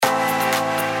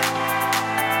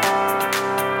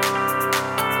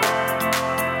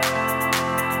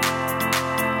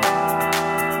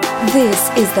This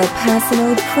is the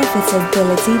Personal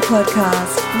Profitability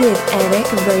Podcast with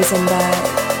Eric Rosenberg.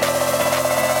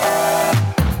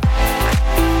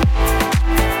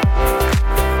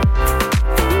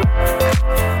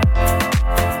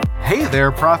 Hey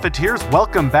there, profiteers.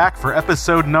 Welcome back for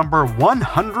episode number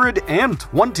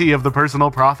 120 of the Personal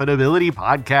Profitability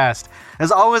Podcast. As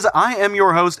always, I am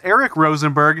your host, Eric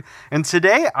Rosenberg, and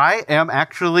today I am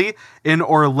actually in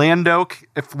Orlando,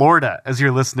 Florida, as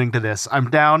you're listening to this. I'm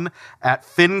down at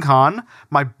FinCon,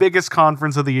 my biggest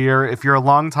conference of the year. If you're a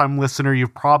longtime listener,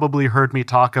 you've probably heard me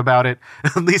talk about it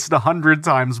at least 100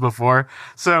 times before.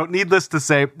 So needless to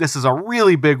say, this is a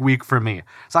really big week for me.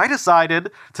 So I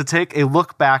decided to take a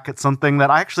look back at something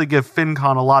that I actually give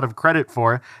FinCon a lot of credit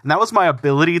for, and that was my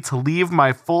ability to leave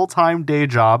my full-time day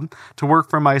job to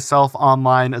work for myself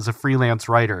online as a freelance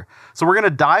writer. So we're going to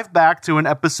dive back to an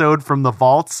episode from the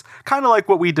vaults, kind of like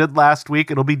what we did last week.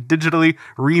 It'll be digitally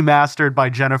remastered by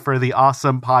Jennifer, the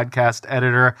awesome podcast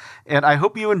editor, and I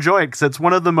hope you enjoy it because it's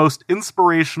one of the most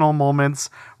inspirational moments,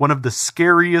 one of the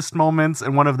scariest moments,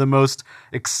 and one of the most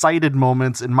excited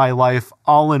moments in my life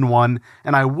all in one,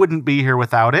 and I wouldn't be here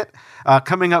without it.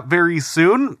 Coming up very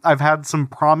soon, I've had some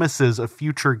promises of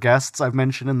future guests I've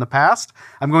mentioned in the past.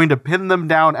 I'm going to pin them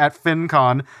down at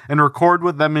FinCon and record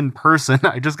with them in person.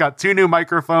 I just got 2 new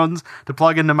microphones to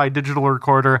plug into my digital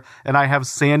recorder, and I have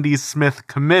Sandy Smith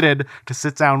committed to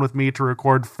sit down with me to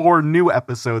record 4 new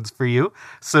episodes for you.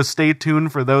 So stay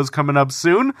tuned for those coming up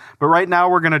soon. But right now,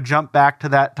 we're going to jump back to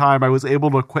that time I was able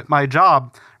to quit my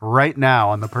job right now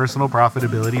on the Personal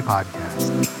Profitability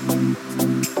Podcast.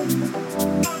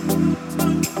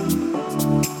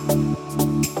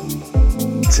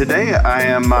 Today,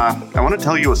 I want to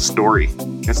tell you a story.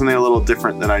 It's something a little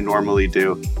different than I normally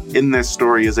do. In this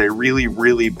story is a really,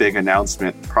 really big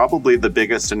announcement, probably the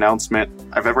biggest announcement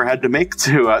I've ever had to make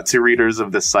to readers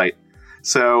of this site.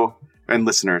 So, and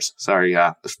listeners, sorry,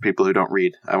 people who don't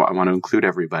read, I want to include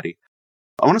everybody.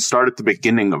 I want to start at the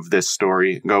beginning of this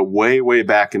story, go way, way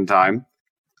back in time.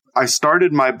 I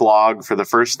started my blog for the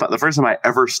first time I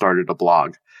ever started a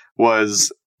blog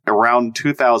was around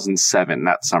 2007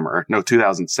 that summer. No,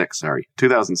 2006, sorry.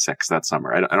 2006 that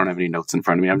summer. I don't have any notes in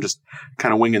front of me. I'm just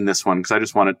kind of winging this one because I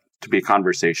just want it to be a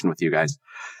conversation with you guys.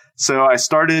 So I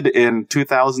started in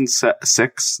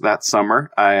 2006 that summer.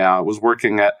 I was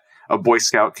working at a Boy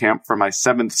Scout camp for my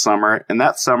 7th summer. And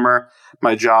that summer,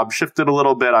 my job shifted a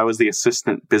little bit. I was the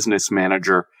assistant business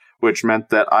manager, which meant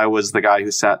that I was the guy who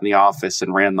sat in the office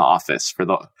and ran the office for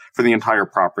the entire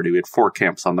property. We had 4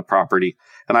 camps on the property.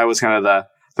 And I was kind of the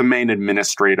main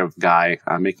administrative guy,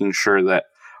 making sure that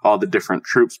all the different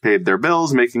troops paid their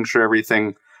bills, making sure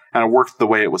everything kind of worked the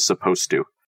way it was supposed to.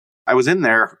 I was in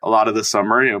there a lot of the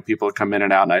summer, people would come in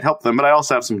and out and I'd help them, but I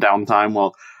also have some downtime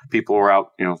while people were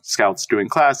out, scouts doing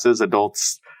classes,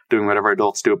 adults doing whatever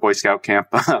adults do at Boy Scout camp,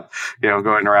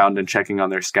 going around and checking on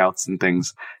their scouts and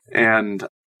things. And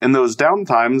in those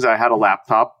downtimes, I had a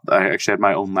laptop. I actually had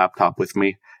my own laptop with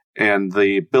me. And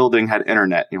the building had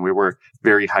internet. We were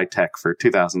very high tech for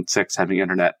 2006 having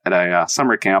internet at a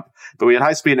summer camp. But we had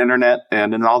high speed internet.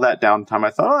 And in all that downtime,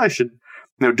 I thought, I should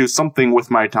do something with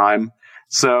my time.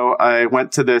 So I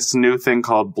went to this new thing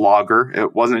called Blogger.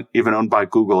 It wasn't even owned by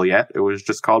Google yet. It was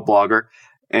just called Blogger.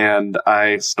 And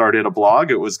I started a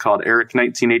blog. It was called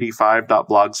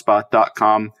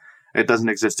eric1985.blogspot.com. It doesn't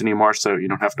exist anymore, so you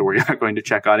don't have to worry about going to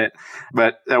check on it.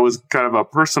 But that was kind of a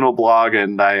personal blog,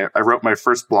 and I wrote my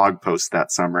first blog post that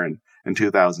summer in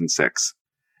 2006.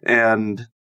 And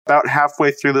about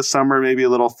halfway through the summer, maybe a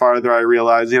little farther, I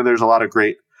realized, there's a lot of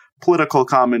great political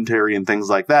commentary and things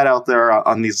like that out there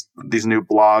on these new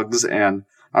blogs, and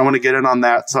I want to get in on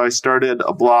that. So I started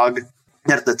a blog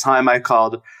that at the time I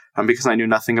called, because I knew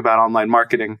nothing about online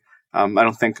marketing, I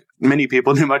don't think many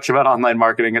people knew much about online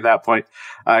marketing at that point.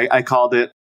 I called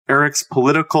it Eric's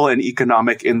Political and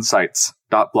Economic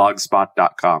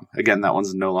Insights.blogspot.com. Again, that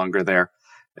one's no longer there.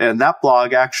 And that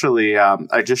blog actually,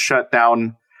 I just shut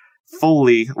down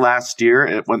fully last year.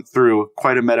 It went through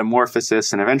quite a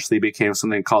metamorphosis and eventually became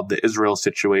something called the Israel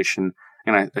Situation.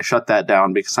 And I shut that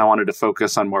down because I wanted to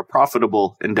focus on more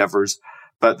profitable endeavors.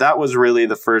 But that was really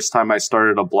the first time I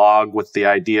started a blog with the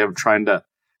idea of trying to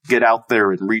get out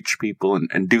there and reach people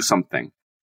and do something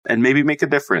and maybe make a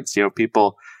difference.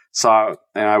 People saw,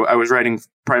 and I was writing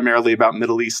primarily about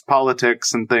Middle East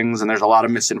politics and things, and there's a lot of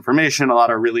misinformation, a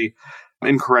lot of really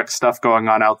incorrect stuff going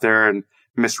on out there and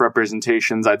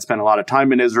misrepresentations. I'd spent a lot of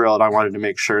time in Israel, and I wanted to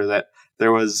make sure that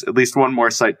there was at least one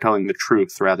more site telling the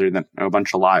truth rather than a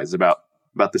bunch of lies about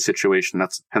the situation.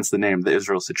 That's hence the name, the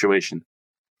Israel Situation.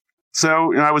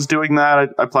 So, I was doing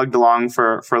that. I plugged along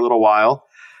for a little while.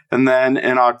 And then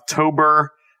in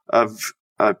October of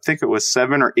I think it was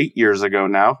 7 or 8 years ago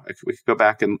now. We could go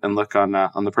back and look on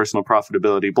the Personal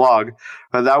Profitability blog.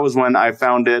 But that was when I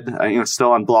founded,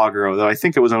 still on Blogger, though I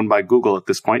think it was owned by Google at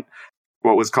this point,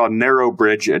 what was called Narrow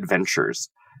Bridge Adventures.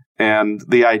 And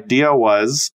the idea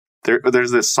was,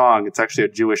 there's this song, it's actually a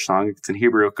Jewish song, it's in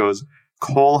Hebrew, it goes,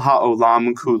 Kol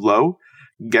ha'olam kulo,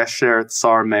 gesher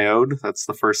tsar meod, that's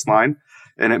the first line,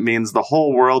 and it means the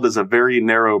whole world is a very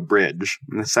narrow bridge.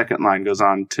 And the second line goes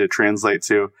on to translate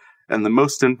to, and the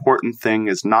most important thing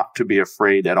is not to be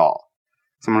afraid at all.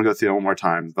 So I'm going to go through it one more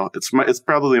time. It's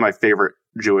probably my favorite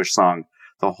Jewish song.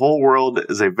 The whole world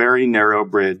is a very narrow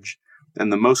bridge,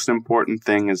 and the most important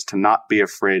thing is to not be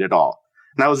afraid at all.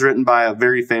 And that was written by a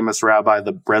very famous rabbi,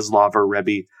 the Breslover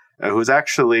Rebbe, who was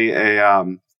actually a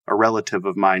relative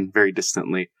of mine very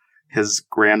distantly. His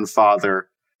grandfather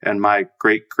and my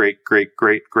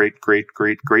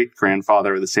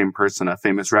great-great-great-great-great-great-great-grandfather are the same person, a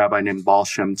famous rabbi named Baal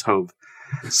Shem Tov.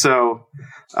 So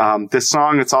this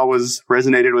song, it's always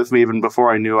resonated with me even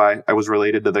before I knew I was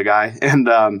related to the guy. And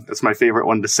it's my favorite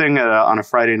one to sing on a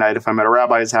Friday night if I'm at a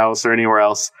rabbi's house or anywhere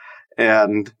else.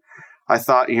 And I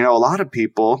thought, a lot of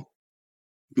people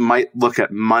might look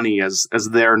at money as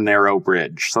their narrow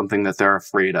bridge, something that they're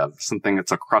afraid of, something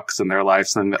that's a crux in their life,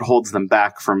 something that holds them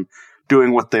back from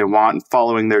doing what they want and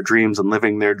following their dreams and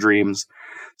living their dreams.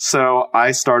 So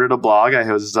I started a blog. It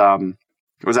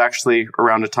was actually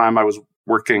around the time I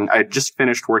had just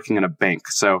finished working in a bank.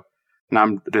 So now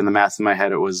I'm doing the math in my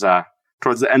head. It was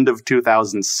towards the end of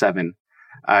 2007.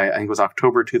 I think it was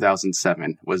October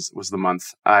 2007 was the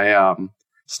month. I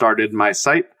started my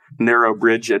site,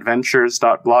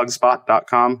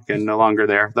 narrowbridgeadventures.blogspot.com. Again, no longer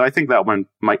there, though I think that one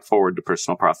might forward to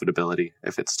Personal Profitability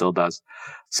if it still does.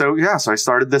 So I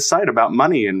started this site about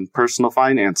money and personal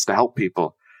finance to help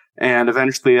people. And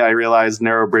eventually I realized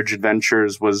Narrow Bridge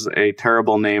Adventures was a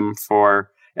terrible name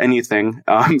for anything.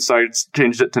 So I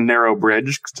changed it to Narrow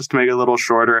Bridge just to make it a little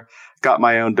shorter. Got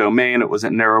my own domain. It was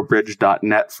at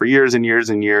narrowbridge.net for years and years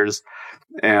and years.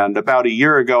 And about a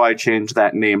year ago, I changed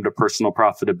that name to Personal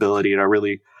Profitability to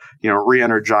really,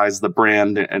 re-energize the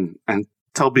brand and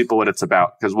tell people what it's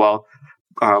about. Because while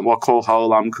Kol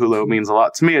ha'olam kulo means a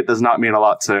lot to me, it does not mean a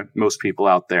lot to most people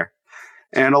out there.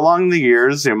 And along the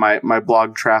years, my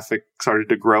blog traffic started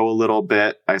to grow a little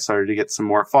bit. I started to get some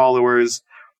more followers.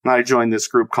 And I joined this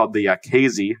group called the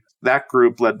Yakhezi. That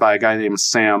group, led by a guy named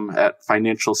Sam at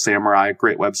Financial Samurai,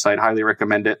 great website, highly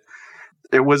recommend it.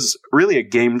 It was really a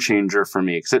game changer for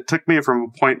me because it took me from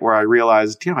a point where I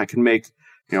realized, I can make,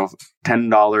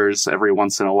 $10 every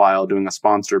once in a while doing a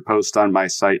sponsored post on my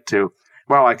site to,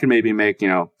 I can maybe make,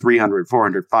 $300,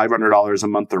 $400, $500 a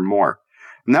month or more.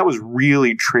 And that was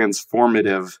really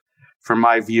transformative for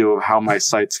my view of how my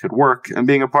sites could work. And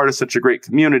being a part of such a great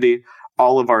community,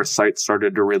 all of our sites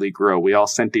started to really grow. We all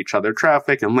sent each other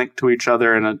traffic and linked to each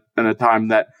other in a time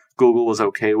that Google was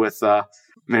okay with.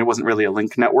 It wasn't really a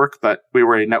link network, but we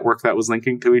were a network that was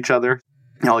linking to each other.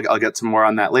 I'll get some more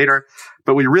on that later.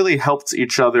 But we really helped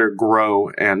each other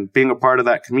grow. And being a part of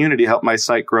that community helped my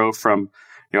site grow from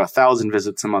 1,000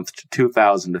 visits a month to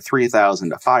 2,000 to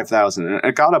 3,000 to 5,000. And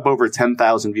it got up over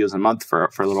 10,000 views a month for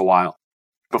a little while.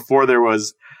 Before there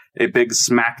was a big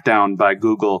smackdown by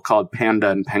Google called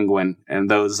Panda and Penguin. And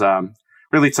those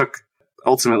really took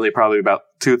ultimately probably about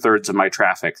 2/3 of my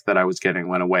traffic that I was getting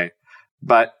went away.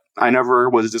 But I never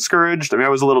was discouraged. I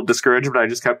was a little discouraged, but I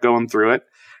just kept going through it.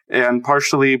 And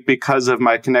partially because of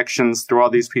my connections through all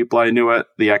these people I knew at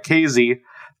the Yakhezi,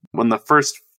 when the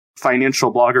first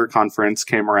financial blogger conference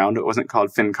came around, it wasn't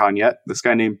called FinCon yet. This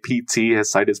guy named PT, his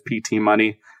site is PT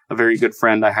Money, a very good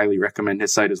friend. I highly recommend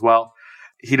his site as well.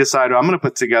 He decided, I'm going to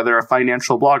put together a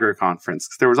financial blogger conference.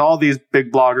 There was all these big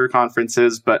blogger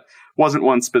conferences, but wasn't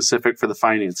one specific for the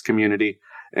finance community.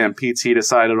 And PT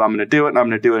decided, I'm going to do it, and I'm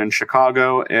going to do it in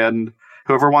Chicago, and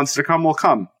whoever wants to come will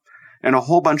come. And a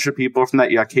whole bunch of people from that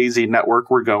Yakhezi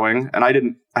network were going, and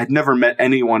I'd never met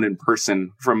anyone in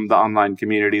person from the online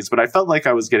communities, but I felt like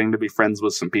I was getting to be friends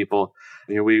with some people.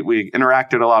 We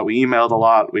interacted a lot, we emailed a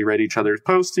lot, we read each other's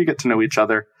posts, you get to know each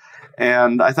other.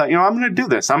 And I thought, I'm going to do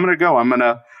this. I'm going to go. I'm going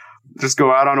to just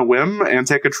go out on a whim and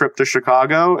take a trip to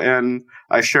Chicago. And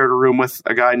I shared a room with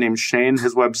a guy named Shane.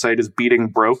 His website is Beating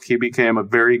Broke. He became a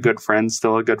very good friend,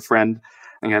 still a good friend.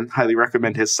 Again, highly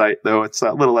recommend his site, though it's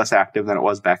a little less active than it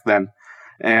was back then.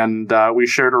 And we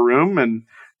shared a room and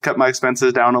cut my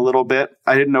expenses down a little bit.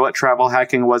 I didn't know what travel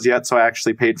hacking was yet, so I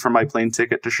actually paid for my plane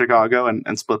ticket to Chicago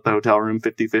and split the hotel room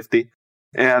 50-50.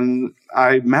 And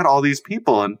I met all these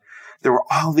people, and there were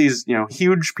all these,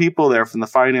 huge people there from the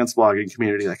finance blogging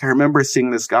community. Like, I remember seeing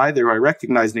this guy there who I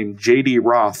recognized named JD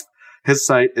Roth. His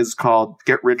site is called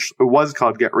Get Rich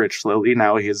Slowly.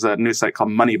 Now he has a new site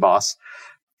called Money Boss.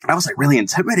 I was like really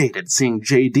intimidated seeing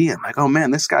JD. I'm like, oh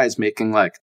man, this guy's making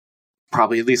like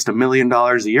probably at least $1 million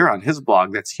a year on his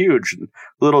blog. That's huge. And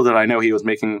little did I know he was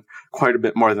making quite a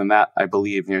bit more than that, I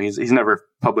believe. He's never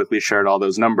publicly shared all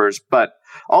those numbers, but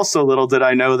also little did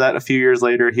I know that a few years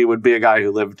later, he would be a guy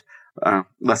who lived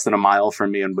less than a mile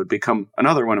from me and would become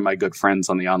another one of my good friends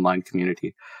on the online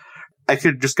community. I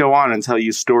could just go on and tell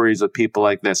you stories of people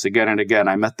like this again and again.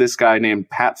 I met this guy named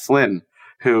Pat Flynn,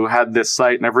 who had this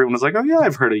site, and everyone was like, oh yeah,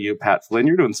 I've heard of you, Pat Flynn.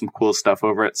 You're doing some cool stuff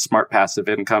over at Smart Passive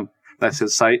Income. That's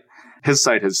his site. His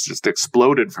site has just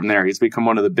exploded from there. He's become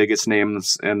one of the biggest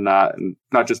names in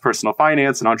not just personal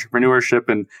finance and entrepreneurship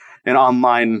and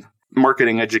online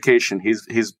marketing education.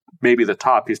 He's maybe the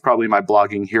top. He's probably my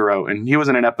blogging hero. And he was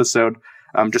in an episode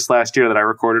just last year that I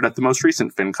recorded at the most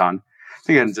recent FinCon.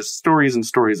 Again, just stories and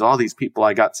stories, all these people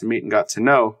I got to meet and got to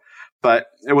know. But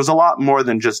it was a lot more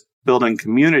than just building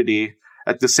community.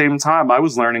 At the same time, I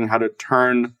was learning how to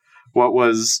turn what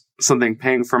was something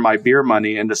paying for my beer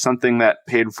money into something that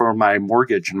paid for my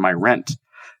mortgage and my rent.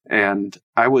 And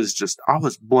I was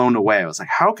blown away. I was like,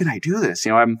 how can I do this?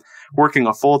 I'm working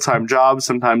a full-time job,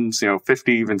 sometimes,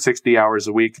 50, even 60 hours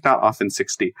a week, not often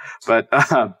 60, but,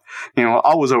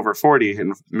 always over 40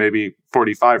 and maybe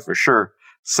 45 for sure.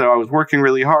 So I was working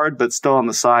really hard, but still on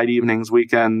the side, evenings,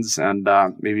 weekends, and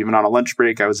maybe even on a lunch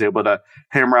break, I was able to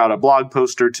hammer out a blog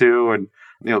post or two. And,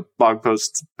 blog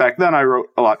posts back then I wrote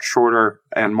a lot shorter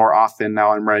and more often.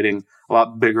 Now I'm writing a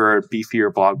lot bigger,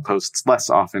 beefier blog posts less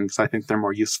often because I think they're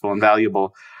more useful and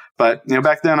valuable. But,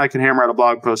 back then I could hammer out a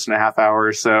blog post in a half hour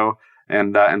or so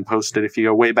and post it. If you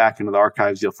go way back into the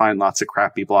archives, you'll find lots of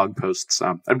crappy blog posts.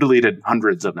 I've deleted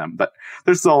hundreds of them, but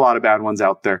there's still a lot of bad ones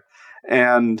out there.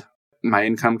 And my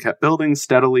income kept building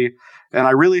steadily, and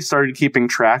I really started keeping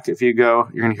track. If you go,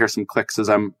 you're going to hear some clicks as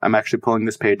I'm actually pulling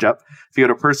this page up. If you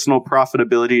go to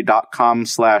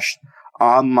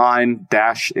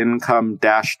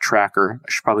personalprofitability.com/online-income-tracker,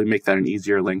 I should probably make that an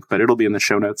easier link, but it'll be in the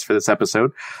show notes for this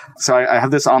episode. So I have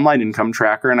this online income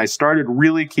tracker, and I started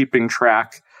really keeping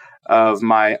track of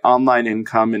my online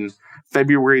income in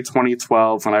February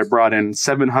 2012 when I brought in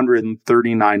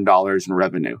 $739 in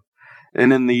revenue.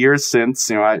 And in the years since,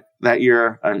 that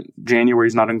year, January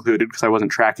is not included because I wasn't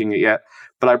tracking it yet,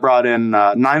 but I brought in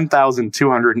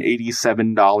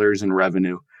 $9,287 in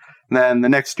revenue. And then the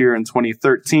next year in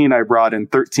 2013, I brought in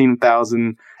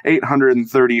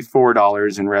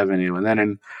 $13,834 in revenue. And then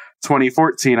in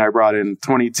 2014, I brought in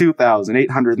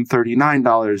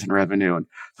 $22,839 in revenue. In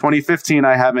 2015,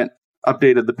 I haven't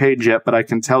updated the page yet, but I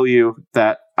can tell you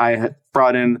that I had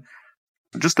brought in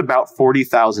just about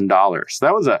 $40,000.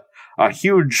 That was a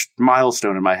huge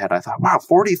milestone in my head. I thought, wow,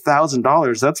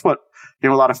 $40,000. That's what, a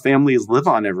lot of families live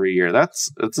on every year.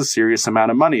 That's a serious amount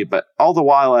of money. But all the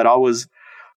while I'd always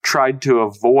tried to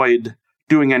avoid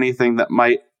doing anything that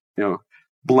might,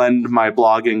 blend my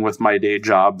blogging with my day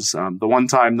jobs. The one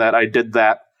time that I did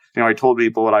that, I told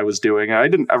people what I was doing, and I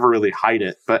didn't ever really hide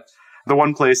it. But the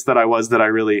one place that I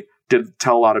really did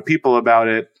tell a lot of people about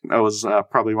it, was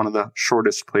probably one of the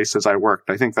shortest places I worked.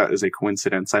 I think that is a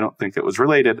coincidence. I don't think it was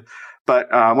related. But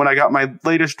when I got my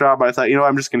latest job, I thought,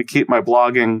 I'm just going to keep my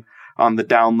blogging on the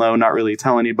down low, not really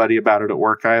tell anybody about it at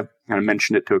work. I kind of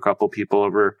mentioned it to a couple people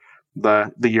over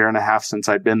the year and a half since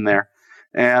I'd been there.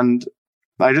 And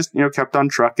I just, kept on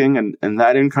trucking, and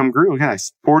that income grew. Again,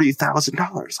 $40,000.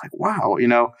 Like, wow,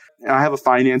 I have a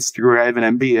finance degree. I have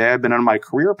an MBA. I've been on my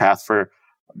career path for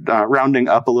rounding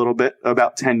up a little bit,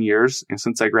 about 10 years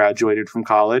since I graduated from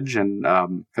college, and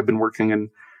have been working in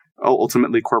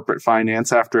ultimately corporate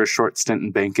finance after a short stint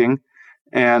in banking.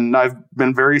 And I've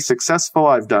been very successful.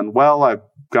 I've done well. I've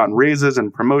gotten raises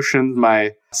and promotions.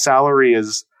 My salary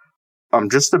is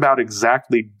just about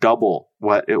exactly double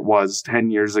what it was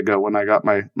 10 years ago when I got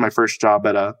my first job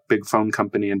at a big phone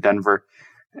company in Denver.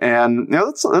 And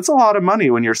that's a lot of money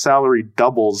when your salary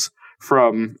doubles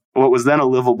from what was then a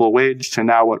livable wage to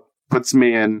now what puts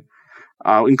me in,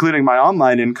 including my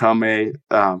online income.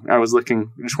 I was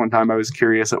looking just one time, I was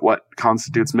curious at what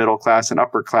constitutes middle class and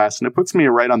upper class, and it puts me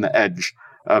right on the edge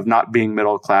of not being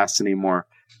middle class anymore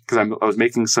because I was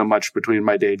making so much between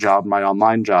my day job and my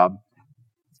online job,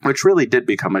 which really did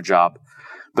become a job.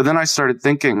 But then I started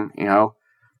thinking,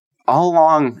 all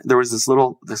along there was this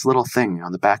little thing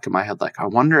on the back of my head, like, I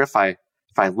wonder if I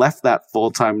left that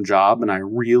full-time job and I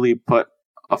really put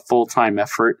a full-time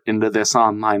effort into this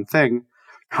online thing,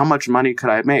 how much money could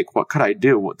I make? What could I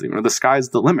do? The sky's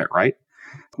the limit, right?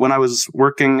 When I was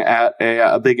working at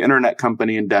a big internet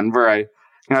company in Denver,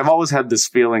 I've always had this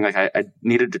feeling like I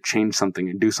needed to change something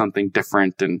and do something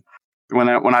different. And when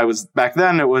I was back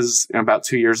then, it was about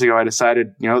 2 years ago, I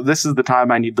decided, this is the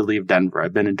time I need to leave Denver.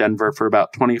 I've been in Denver for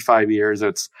about 25 years.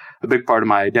 It's a big part of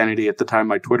my identity. At the time,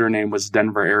 my Twitter name was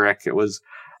Denver Eric. It was,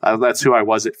 that's who I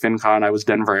was at FinCon. I was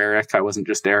Denver Eric. I wasn't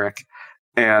just Eric.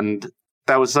 And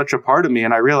that was such a part of me.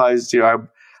 And I realized,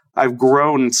 I've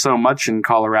grown so much in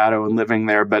Colorado and living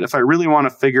there. But if I really want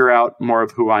to figure out more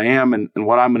of who I am and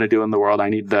what I'm going to do in the world, I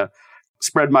need to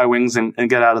spread my wings and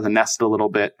get out of the nest a little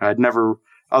bit. I'd never,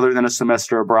 other than a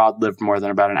semester abroad, lived more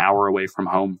than about an hour away from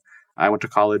home. I went to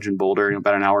college in Boulder,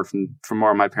 about an hour from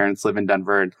where my parents live in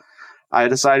Denver. And I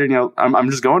decided, I'm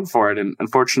just going for it. And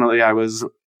unfortunately, I was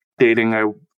dating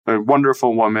a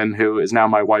wonderful woman who is now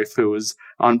my wife, who was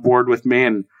on board with me.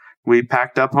 And we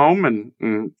packed up home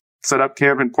and set up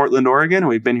camp in Portland, Oregon. And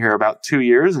we've been here about 2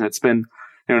 years, and it's been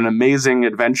an amazing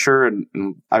adventure. And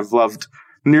I've loved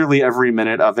nearly every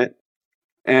minute of it.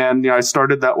 And, I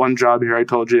started that one job here I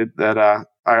told you that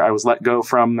I was let go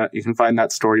from. That you can find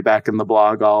that story back in the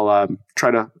blog. I'll try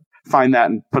to find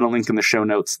that and put a link in the show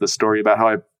notes, the story about how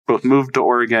I both moved to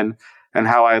Oregon and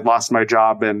how I had lost my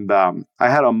job. And I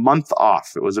had a month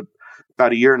off. It was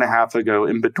about a year and a half ago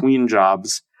in between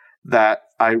jobs that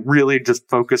I really just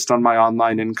focused on my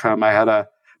online income. I had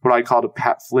what I called a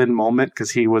Pat Flynn moment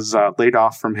because he was laid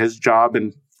off from his job,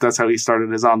 and that's how he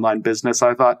started his online business.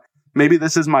 I thought, maybe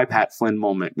this is my Pat Flynn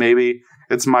moment. Maybe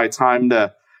it's my time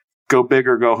to go big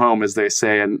or go home, as they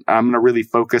say, and I'm going to really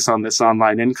focus on this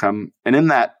online income. And in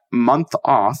that month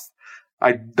off,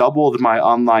 I doubled my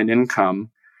online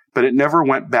income, but it never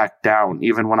went back down,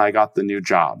 even when I got the new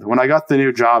job. When I got the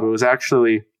new job, it was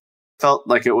actually felt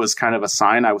like it was kind of a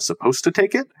sign I was supposed to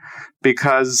take it,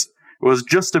 because it was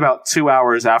just about 2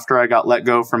 hours after I got let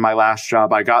go from my last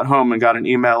job. I got home and got an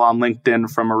email on LinkedIn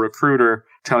from a recruiter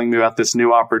telling me about this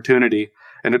new opportunity.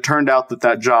 And it turned out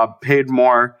that job paid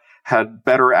more, had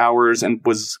better hours, and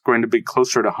was going to be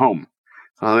closer to home.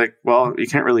 So I was like, well, you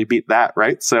can't really beat that,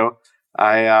 right? So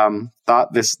I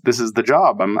thought this is the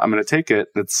job. I'm going to take it.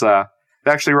 It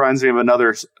actually reminds me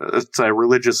of it's a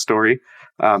religious story.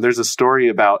 There's a story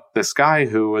about this guy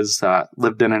who was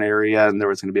lived in an area, and there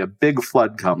was going to be a big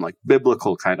flood come, like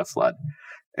biblical kind of flood.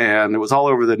 And it was all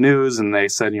over the news, and they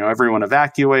said, everyone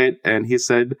evacuate. And he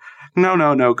said,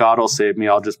 no, God will save me.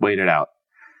 I'll just wait it out.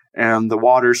 And the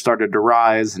water started to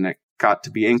rise, and it got to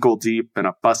be ankle deep, and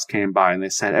a bus came by, and they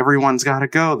said, everyone's got to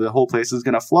go. The whole place is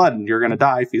going to flood, and you're going to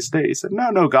die if you stay. He said,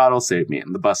 no, God will save me.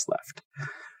 And the bus left.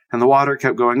 And the water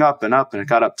kept going up, and it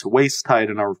got up to waist height,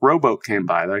 and a rowboat came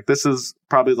by. Like, this is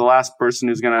probably the last person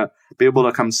who's going to be able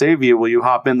to come save you. Will you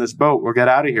hop in this boat? We'll get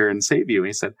out of here and save you. And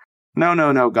he said,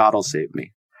 no, God will save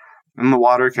me. And the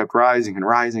water kept rising and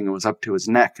rising. It was up to his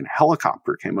neck, and a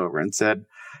helicopter came over and said,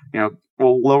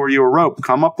 we'll lower you a rope.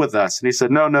 Come up with us. And he said,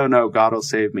 no, God will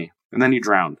save me. And then he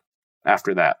drowned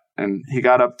after that. And he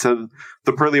got up to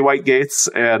the pearly white gates,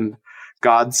 and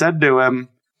God said to him,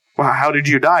 well, how did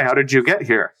you die? How did you get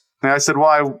here? And I said,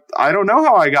 well, I don't know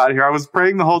how I got here. I was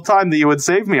praying the whole time that you would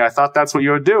save me. I thought that's what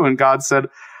you would do. And God said,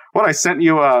 what? I sent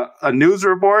you a news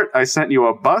report. I sent you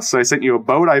a bus. I sent you a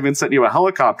boat. I even sent you a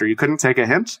helicopter. You couldn't take a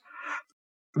hint?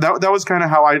 That was kind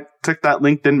of how I took that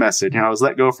LinkedIn message. I was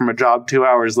let go from a job 2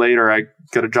 hours later. I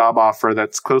get a job offer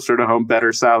that's closer to home,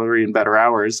 better salary and better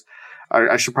hours.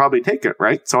 I should probably take it,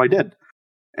 right? So I did.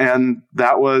 And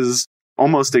that was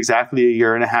almost exactly a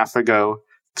year and a half ago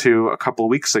to a couple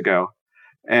weeks ago.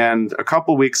 And a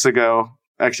couple weeks ago,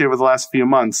 actually over the last few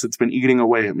months, it's been eating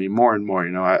away at me more and more.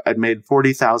 I'd made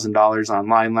 $40,000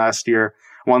 online last year.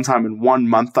 One time in 1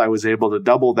 month, I was able to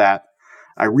double that.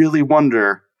 I really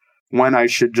wonder when I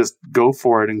should just go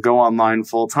for it and go online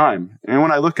full time. And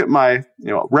when I look at my,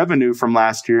 revenue from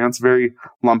last year, it's very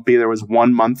lumpy. There was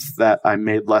 1 month that I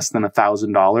made less than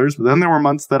 $1,000, but then there were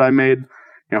months that I made,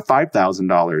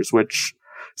 $5,000, which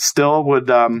still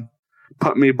would,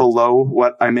 put me below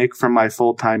what I make from my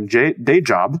full-time day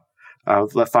job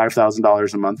of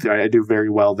 $5,000 a month. I do very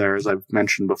well there, as I've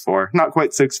mentioned before. Not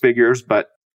quite six figures, but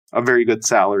a very good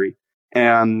salary.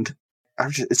 And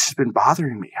it's just been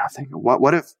bothering me. I think,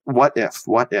 what if?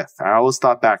 I always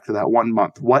thought back to that 1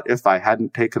 month. What if I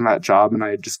hadn't taken that job and I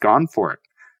had just gone for it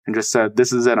and just said,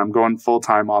 this is it, I'm going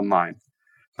full-time online.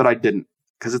 But I didn't,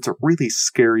 because it's a really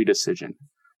scary decision.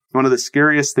 One of the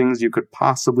scariest things you could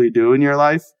possibly do in your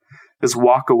life is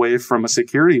walk away from a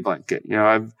security blanket.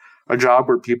 I have a job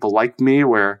where people like me,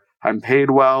 where I'm paid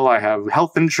well, I have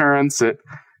health insurance.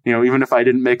 Even if I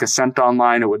didn't make a cent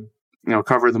online, it would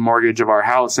cover the mortgage of our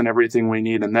house and everything we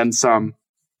need, and then some,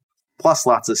 plus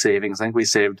lots of savings. I think we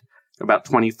saved about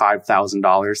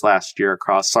 $25,000 last year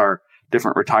across our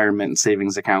different retirement and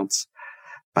savings accounts.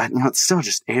 But, it still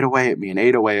just ate away at me and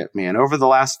ate away at me. And over the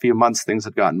last few months, things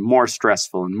had gotten more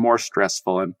stressful and worse.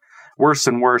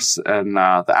 And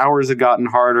the hours had gotten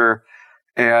harder.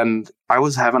 And I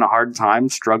was having a hard time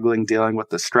dealing with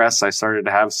the stress. I started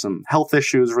to have some health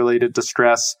issues related to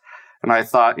stress. And I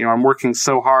thought, I'm working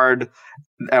so hard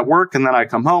at work, and then I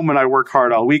come home and I work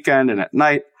hard all weekend and at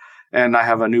night. And I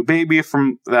have a new baby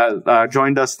that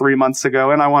joined us 3 months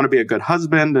ago. And I want to be a good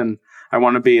husband, and I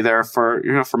want to be there for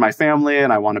my family,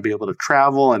 and I want to be able to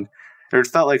travel. And it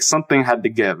felt like something had to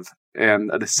give, and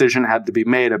a decision had to be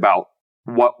made about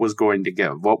what was going to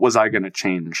give. What was I going to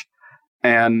change?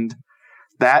 And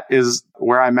that is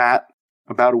where I'm at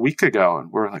about a week ago.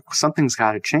 And we're like, something's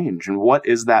got to change. And what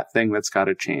is that thing that's got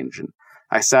to change? And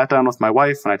I sat down with my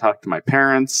wife and I talked to my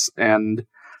parents and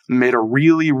made a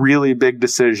really, really big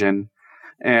decision.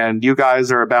 And you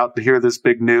guys are about to hear this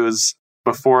big news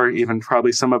before even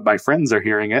probably some of my friends are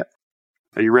hearing it.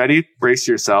 Are you ready? Brace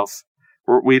yourself.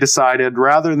 We decided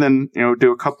rather than,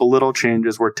 do a couple little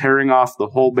changes, we're tearing off the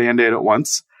whole Band-Aid at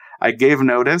once. I gave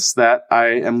notice that I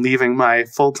am leaving my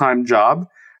full-time job.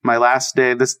 My last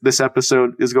day, this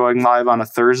episode is going live on a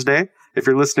Thursday. If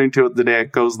you're listening to it the day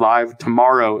it goes live,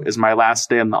 tomorrow is my last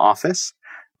day in the office.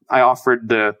 I offered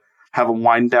to have a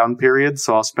wind down period,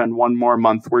 so I'll spend one more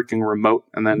month working remote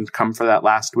and then come for that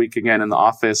last week again in the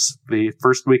office the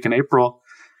first week in April.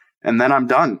 And then I'm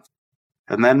done.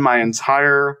 And then my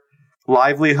entire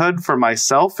livelihood for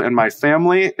myself and my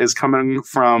family is coming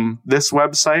from this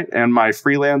website and my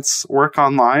freelance work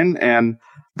online. And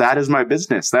that is my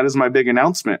business. That is my big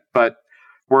announcement. But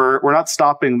we're not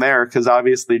stopping there, because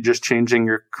obviously just changing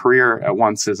your career at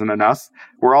once isn't enough.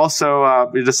 We're also,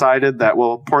 we decided that,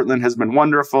 Portland has been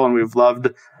wonderful and we've loved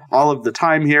all of the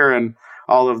time here and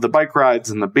all of the bike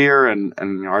rides and the beer and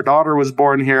our daughter was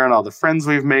born here and all the friends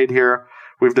we've made here.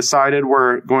 We've decided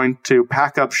we're going to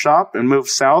pack up shop and move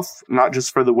south, not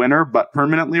just for the winter, but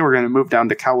permanently. We're going to move down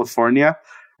to California.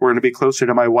 We're going to be closer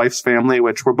to my wife's family,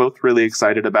 which we're both really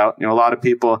excited about. A lot of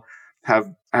people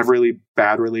have really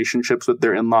bad relationships with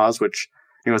their in-laws, which,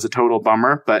 is a total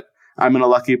bummer. But I'm in a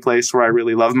lucky place where I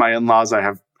really love my in-laws. I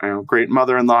have great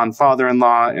mother-in-law and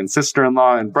father-in-law and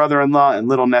sister-in-law and brother-in-law and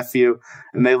little nephew,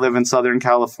 and they live in Southern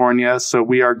California. So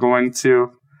we are going to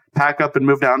pack up and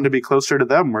move down to be closer to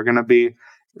them. We're going to be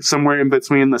somewhere in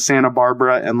between the Santa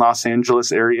Barbara and Los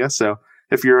Angeles area. So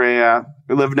if you're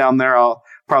live down there, I'll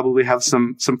probably have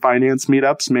some finance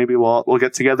meetups. Maybe we'll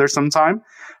get together sometime.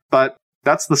 But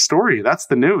that's the story. That's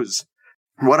the news.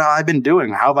 What have I been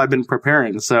doing? How have I been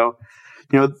preparing? So,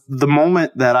 the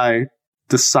moment that I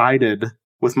decided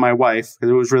with my wife, it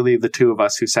was really the two of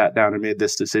us who sat down and made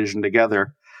this decision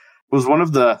together, was one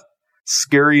of the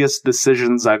scariest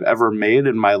decisions I've ever made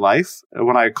in my life.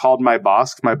 When I called my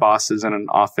boss is in an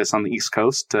office on the East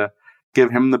Coast, to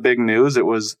give him the big news, it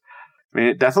was,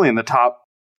 definitely in the top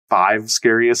 5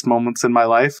 scariest moments in my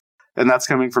life. And that's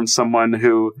coming from someone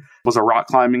who was a rock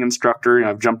climbing instructor.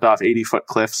 I've jumped off 80-foot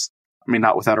cliffs.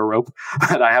 Not without a rope,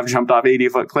 but I have jumped off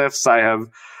 80-foot cliffs. I have,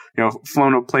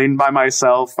 flown a plane by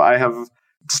myself. I have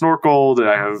snorkeled.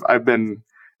 I've been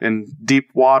in deep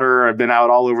water. I've been out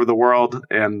all over the world,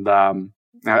 and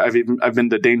I've been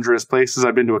to dangerous places.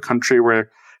 I've been to a country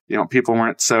where people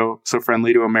weren't so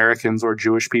friendly to Americans or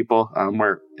Jewish people,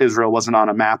 where Israel wasn't on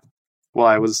a map. While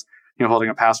I was holding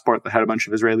a passport that had a bunch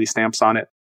of Israeli stamps on it.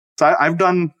 So I've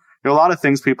done a lot of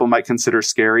things people might consider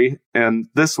scary, and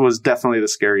this was definitely the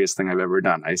scariest thing I've ever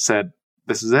done. I said,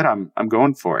 "This is it. I'm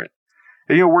going for it."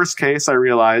 And, worst case, I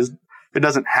realized it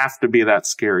doesn't have to be that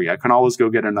scary. I can always go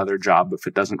get another job if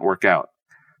it doesn't work out.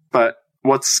 But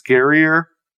what's scarier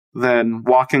than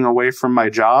walking away from my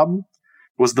job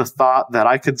was the thought that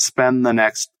I could spend the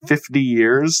next 50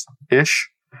 years-ish,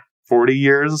 40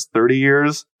 years, 30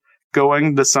 years,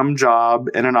 going to some job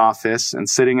in an office and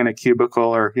sitting in a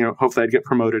cubicle, or, hopefully I'd get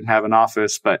promoted and have an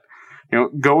office, but,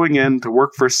 going in to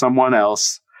work for someone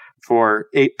else for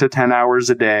 8 to 10 hours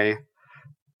a day,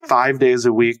 5 days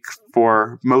a week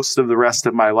for most of the rest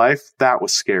of my life, that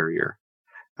was scarier.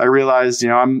 I realized,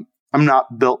 I'm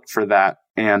not built for that.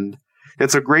 And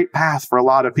it's a great path for a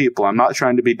lot of people. I'm not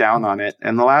trying to be down on it.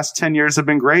 And the last 10 years have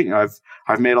been great.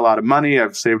 I've made a lot of money.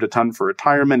 I've saved a ton for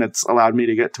retirement. It's allowed me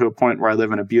to get to a point where I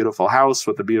live in a beautiful house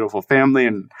with a beautiful family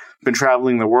and been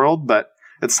traveling the world. But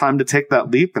it's time to take that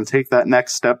leap and take that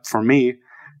next step for me.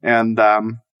 And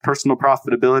personal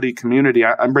profitability community,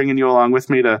 I'm bringing you along with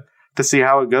me to see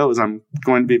how it goes. I'm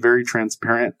going to be very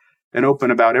transparent and open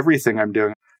about everything I'm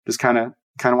doing. Just kind of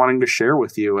wanting to share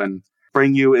with you and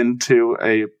bring you into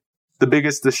the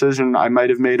biggest decision I might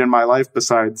have made in my life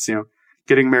besides,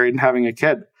 getting married and having a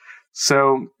kid.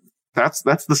 So that's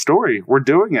the story. We're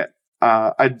doing it.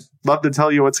 I'd love to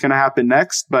tell you what's going to happen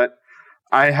next, but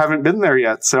I haven't been there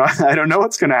yet, so I don't know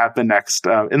what's going to happen next.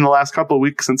 In the last couple of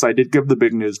weeks since I did give the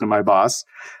big news to my boss,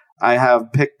 I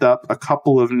have picked up a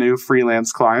couple of new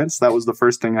freelance clients. That was the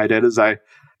first thing I did, is I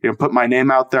put my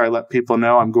name out there. I let people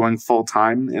know I'm going full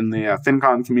time in the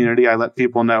FinCon community. I let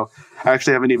people know. I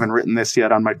actually haven't even written this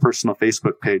yet on my personal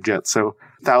Facebook page yet. So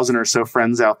 1,000 or so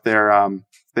friends out there,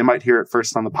 they might hear it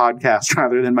first on the podcast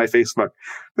rather than my Facebook.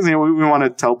 Because we want to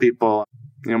tell people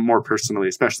more personally,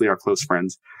 especially our close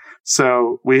friends.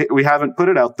 So we haven't put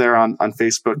it out there on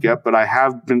Facebook yet, but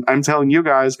I'm telling you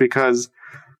guys because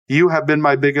you have been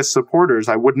my biggest supporters.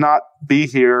 I would not be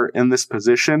here in this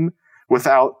position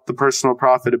without the Personal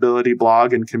Profitability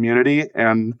blog and community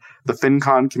and the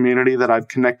FinCon community that I've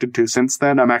connected to since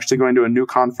then. I'm actually going to a new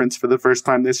conference for the first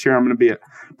time this year. I'm going to be at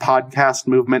Podcast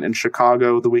Movement in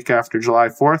Chicago the week after July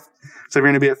 4th. So if you're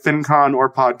going to be at FinCon or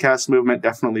Podcast Movement,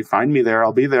 definitely find me there.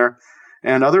 I'll be there.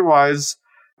 And otherwise,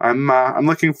 I'm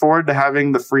looking forward to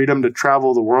having the freedom to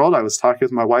travel the world. I was talking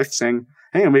with my wife saying,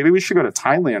 hey, maybe we should go to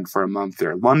Thailand for a month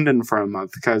or London for a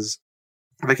month because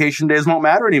vacation days won't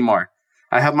matter anymore.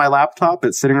 I have my laptop.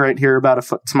 It's sitting right here about a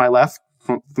foot to my left.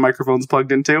 The microphone's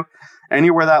plugged into.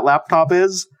 Anywhere that laptop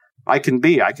is, I can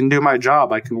be. I can do my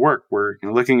job. I can work. We're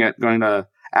looking at going to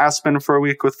Aspen for a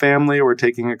week with family. We're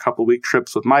taking a couple week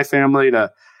trips with my family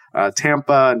to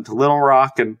Tampa and to Little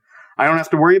Rock. And I don't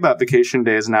have to worry about vacation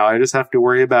days now. I just have to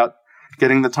worry about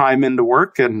getting the time into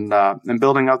work and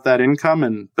building up that income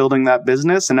and building that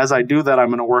business. And as I do that, I'm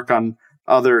going to work on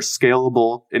other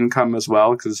scalable income as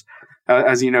well because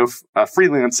as you know,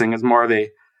 freelancing is more of a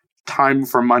time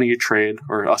for money trade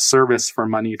or a service for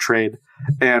money trade.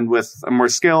 And with more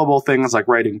scalable things like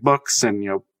writing books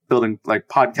and, building like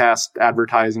podcast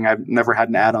advertising, I've never had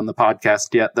an ad on the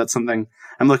podcast yet. That's something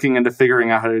I'm looking into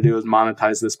figuring out how to do is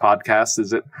monetize this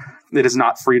podcast. It is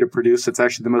not free to produce. It's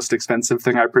actually the most expensive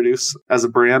thing I produce as a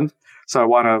brand. So I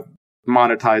want to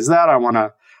monetize that. I want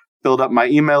to build up my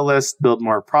email list, build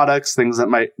more products, things that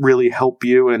might really help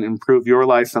you and improve your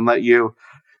life and let you,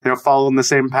 follow in the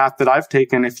same path that I've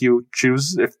taken if you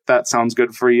choose, if that sounds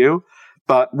good for you.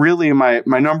 But really my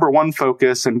number one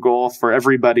focus and goal for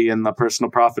everybody in the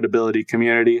personal profitability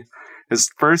community is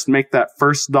first make that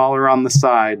first dollar on the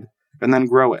side and then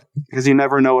grow it because you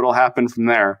never know what'll happen from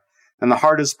there. And the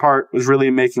hardest part was really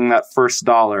making that first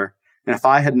dollar. And if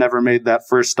I had never made that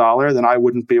first dollar, then I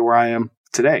wouldn't be where I am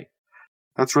today.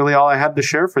 That's really all I had to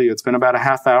share for you. It's been about a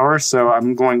half hour, so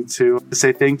I'm going to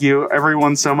say thank you,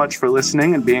 everyone, so much for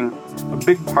listening and being a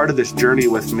big part of this journey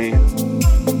with me.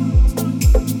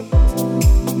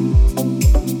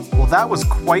 Well, that was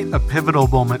quite a pivotal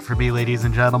moment for me, ladies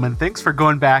and gentlemen. Thanks for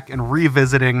going back and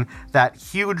revisiting that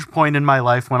huge point in my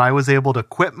life when I was able to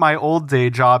quit my old day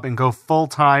job and go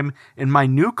full-time in my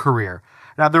new career.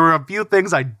 Now, there were a few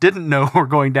things I didn't know were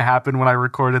going to happen when I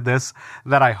recorded this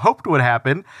that I hoped would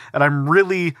happen, and I'm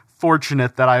really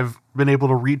fortunate that I've been able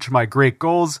to reach my great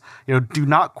goals. Do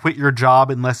not quit your job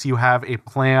unless you have a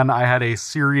plan. I had a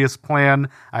serious plan.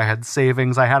 I had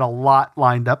savings. I had a lot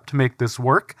lined up to make this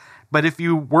work. But if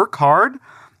you work hard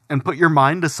and put your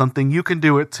mind to something, you can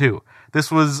do it too.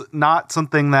 This was not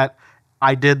something that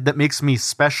I did that makes me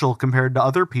special compared to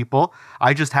other people.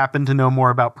 I just happen to know more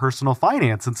about personal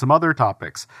finance and some other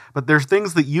topics. But there's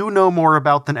things that you know more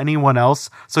about than anyone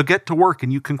else, so get to work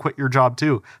and you can quit your job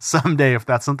too someday if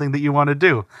that's something that you want to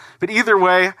do. But either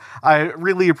way, I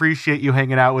really appreciate you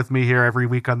hanging out with me here every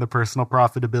week on the Personal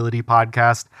Profitability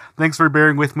Podcast. Thanks for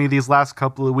bearing with me these last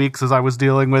couple of weeks as I was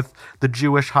dealing with the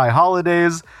Jewish high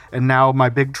holidays and now my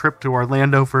big trip to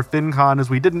Orlando for FinCon,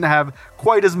 as we didn't have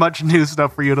quite as much new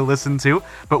stuff for you to listen to,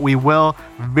 but we will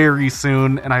very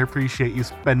soon, and I appreciate you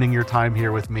spending your time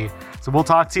here with me. So we'll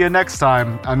talk to you next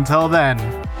time. Until then,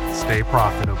 stay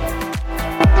profitable.